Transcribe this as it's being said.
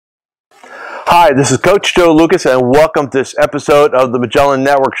Hi, this is Coach Joe Lukacs, and welcome to this episode of the Magellan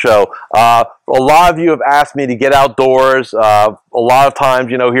Network Show. A lot of you have asked me to get outdoors. A lot of times,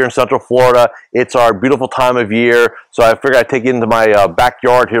 here in Central Florida, it's our beautiful time of year, so I figured I'd take you into my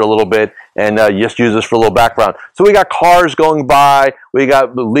backyard here a little bit and just use this for a little background. So we got cars going by, we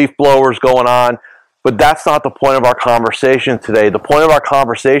got leaf blowers going on, but that's not the point of our conversation today. The point of our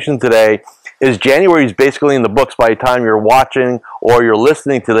conversation today is January is basically in the books by the time you're watching or you're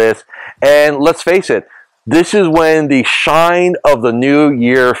listening to this. And let's face it, this is when the shine of the new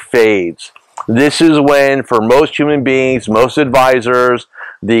year fades. This is when, for most human beings, most advisors,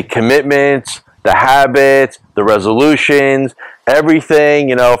 the commitments, the habits, the resolutions,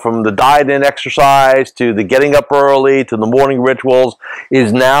 everything, from the diet and exercise to the getting up early to the morning rituals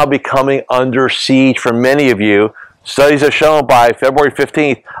is now becoming under siege for many of you. Studies have shown by February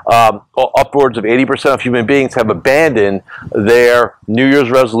 15th, upwards of 80% of human beings have abandoned their New Year's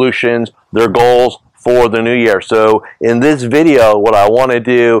resolutions, their goals for the new year. So in this video, what I want to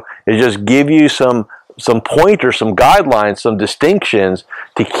do is just give you some pointers, some guidelines, some distinctions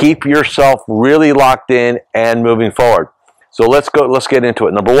to keep yourself really locked in and moving forward. So let's get into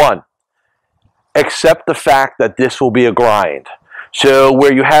it. Number one, accept the fact that this will be a grind. So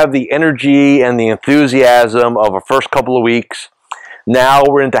where you have the energy and the enthusiasm of a first couple of weeks, now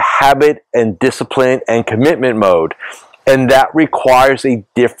we're into habit and discipline and commitment mode. And that requires a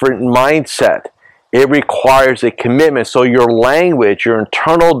different mindset. It requires a commitment. So your language, your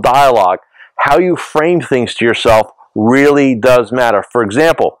internal dialogue, how you frame things to yourself really does matter. For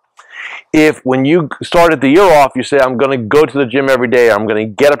example, if when you started the year off, you say, I'm going to go to the gym every day, I'm going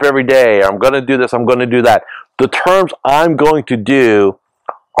to get up every day, I'm going to do this, I'm going to do that. The terms I'm going to do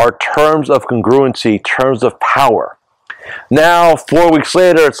are terms of congruency, terms of power. Now, 4 weeks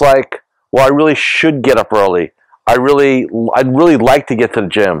later, it's like, well, I really should get up early. I'd really like to get to the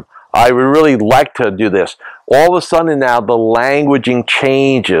gym. I would really like to do this. All of a sudden now, the languaging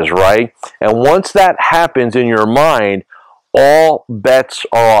changes, right? And once that happens in your mind, all bets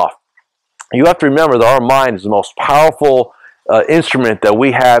are off. You have to remember that our mind is the most powerful instrument that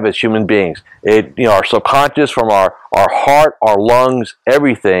we have as human beings. Our subconscious, from our heart, our lungs,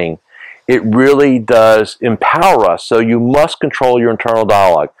 everything, it really does empower us. So you must control your internal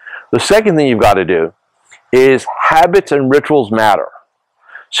dialogue. The second thing you've got to do is habits and rituals matter.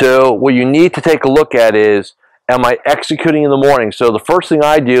 So what you need to take a look at is, am I executing in the morning? So the first thing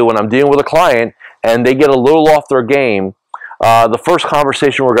I do when I'm dealing with a client and they get a little off their game, the first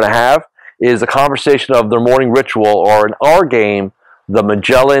conversation we're going to have is a conversation of their morning ritual, or in our game, the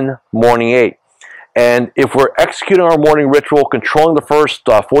Magellan Morning 8. And if we're executing our morning ritual, controlling the first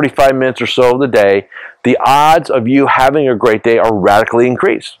 45 minutes or so of the day, the odds of you having a great day are radically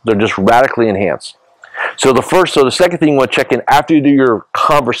increased. They're just radically enhanced. So the second thing you want to check in after you do your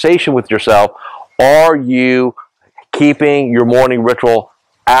conversation with yourself, are you keeping your morning ritual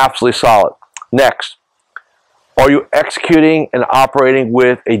absolutely solid? Next, are you executing and operating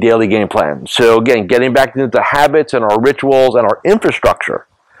with a daily game plan? So again, getting back into the habits and our rituals and our infrastructure.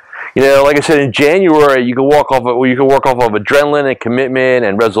 Like I said, in January, you can work off of adrenaline and commitment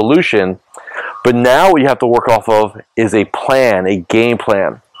and resolution, but now what you have to work off of is a plan, a game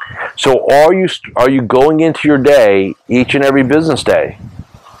plan. So are you going into your day, each and every business day,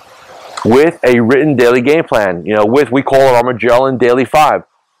 with a written daily game plan? We call it our Magellan Daily 5.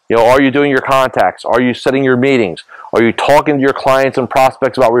 Are you doing your contacts? Are you setting your meetings? Are you talking to your clients and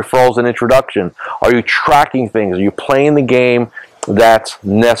prospects about referrals and introduction? Are you tracking things? Are you playing the game that's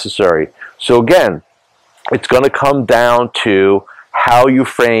necessary? So again, it's going to come down to how you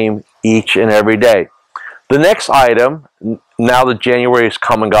frame each and every day. The next item, now that January is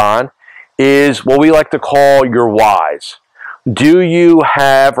come and gone, is what we like to call your whys. Do you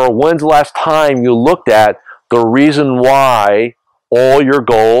have, or when's the last time you looked at the reason why all your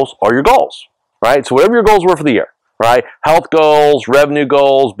goals are your goals, right? So whatever your goals were for the year, right? Health goals, revenue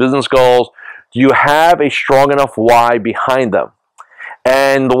goals, business goals, do you have a strong enough why behind them?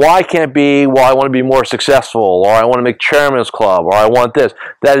 And the why can't be, well, I want to be more successful, or I want to make Chairman's Club, or I want this.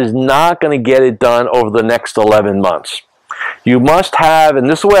 That is not going to get it done over the next 11 months. You must have, and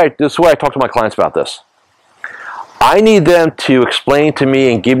this is the way I talk to my clients about this. I need them to explain to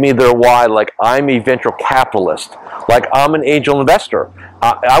me and give me their why like I'm a venture capitalist, like I'm an angel investor.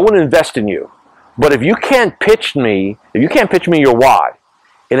 I want to invest in you. But if you can't pitch me your why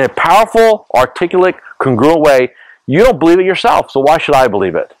in a powerful, articulate, congruent way, you don't believe it yourself. So why should I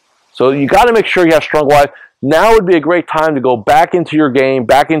believe it? So you got to make sure you have strong why. Now would be a great time to go back into your game,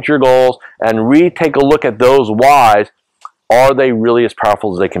 back into your goals, and take a look at those whys. Are they really as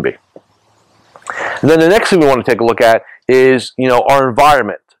powerful as they can be? And then the next thing we want to take a look at is, our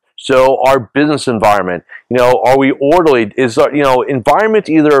environment. So our business environment, are we orderly? Is environments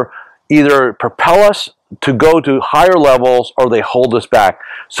either propel us to go to higher levels or they hold us back.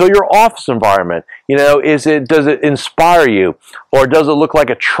 So your office environment, does it inspire you, or does it look like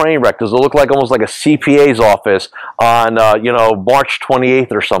a train wreck? Does it look like almost like a CPA's office on March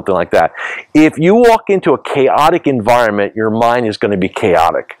 28th or something like that? If you walk into a chaotic environment, your mind is going to be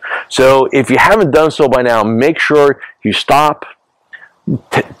chaotic. So if you haven't done so by now, make sure you stop,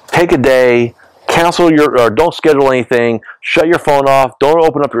 take a day, cancel or don't schedule anything, shut your phone off, don't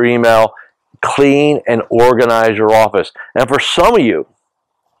open up your email, clean and organize your office. And for some of you,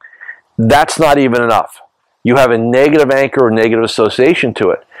 that's not even enough. You have a negative anchor or negative association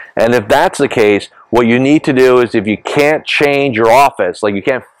to it. And if that's the case, what you need to do is, if you can't change your office, like you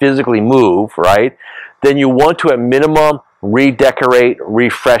can't physically move, right, then you want to at minimum redecorate,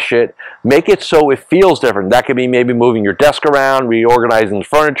 refresh it, make it so it feels different. That could be maybe moving your desk around, reorganizing the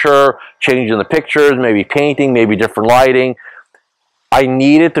furniture, changing the pictures, maybe painting, maybe different lighting. I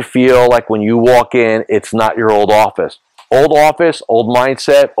need it to feel like when you walk in, it's not your old office. Old office, old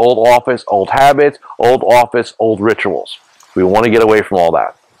mindset, old office, old habits, old office, old rituals. We want to get away from all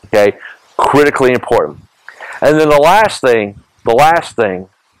that, okay? Critically important. And then the last thing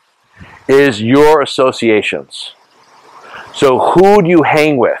is your associations. So who do you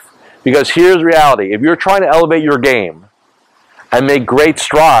hang with? Because here's reality. If you're trying to elevate your game and make great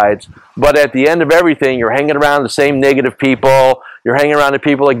strides, but at the end of everything, you're hanging around the same negative people, you're hanging around the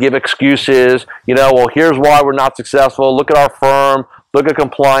people that give excuses, well, here's why we're not successful, look at our firm, look at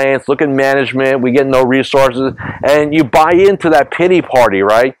compliance, look at management, we get no resources, and you buy into that pity party,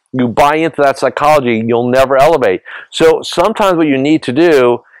 right? You buy into that psychology, you'll never elevate. So sometimes what you need to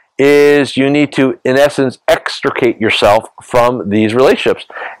do is you need to, in essence, extricate yourself from these relationships.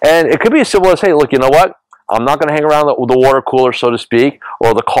 And it could be as simple as, hey, look, you know what? I'm not going to hang around the water cooler, so to speak,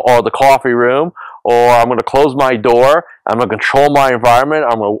 or the coffee room, or I'm going to close my door. I'm going to control my environment,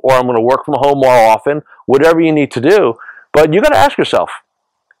 or I'm going to work from home more often, whatever you need to do. But you got to ask yourself,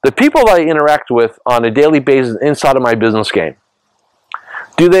 the people that I interact with on a daily basis inside of my business game,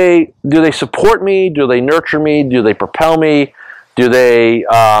 do they support me? Do they nurture me? Do they propel me? Do they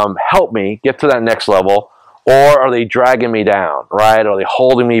help me get to that next level? Or are they dragging me down, right? Are they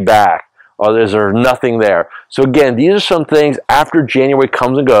holding me back? Or is there nothing there? So again, these are some things after January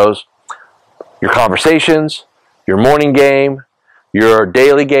comes and goes. Your conversations, your morning game, your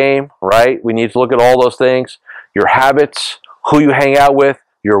daily game, right? We need to look at all those things. Your habits, who you hang out with,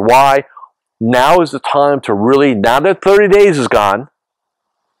 your why. Now is the time to really, now that 30 days is gone,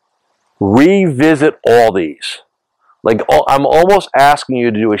 revisit all these. Like, I'm almost asking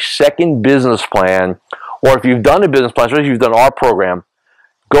you to do a second business plan, or if you've done a business plan, especially if you've done our program,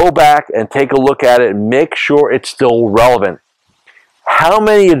 go back and take a look at it and make sure it's still relevant. How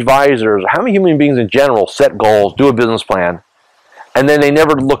many advisors, how many human beings in general set goals, do a business plan, and then they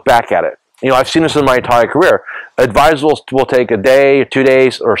never look back at it? I've seen this in my entire career. Advisors will take a day, 2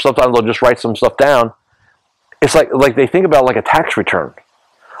 days, or sometimes they'll just write some stuff down. It's like they think about like a tax return.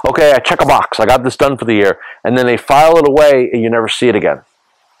 Okay, I check a box, I got this done for the year, and then they file it away and you never see it again.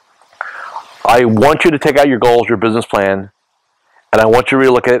 I want you to take out your goals, your business plan, and I want you to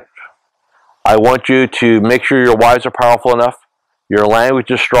relook at it. I want you to make sure your whys are powerful enough, your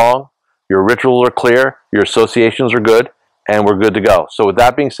language is strong, your rituals are clear, your associations are good, and we're good to go. So with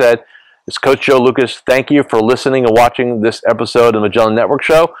that being said, it's Coach Joe Lukacs. Thank you for listening and watching this episode of the Magellan Network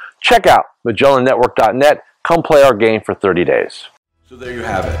Show. Check out MagellanNetwork.net. Come play our game for 30 days. So there you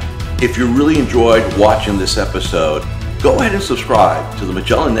have it. If you really enjoyed watching this episode, go ahead and subscribe to the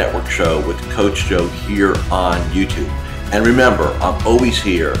Magellan Network Show with Coach Joe here on YouTube. And remember, I'm always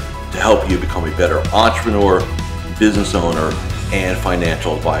here to help you become a better entrepreneur, business owner, and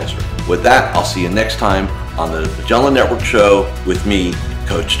financial advisor. With that, I'll see you next time on the Magellan Network Show with me,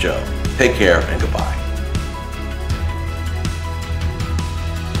 Coach Joe. Take care and goodbye.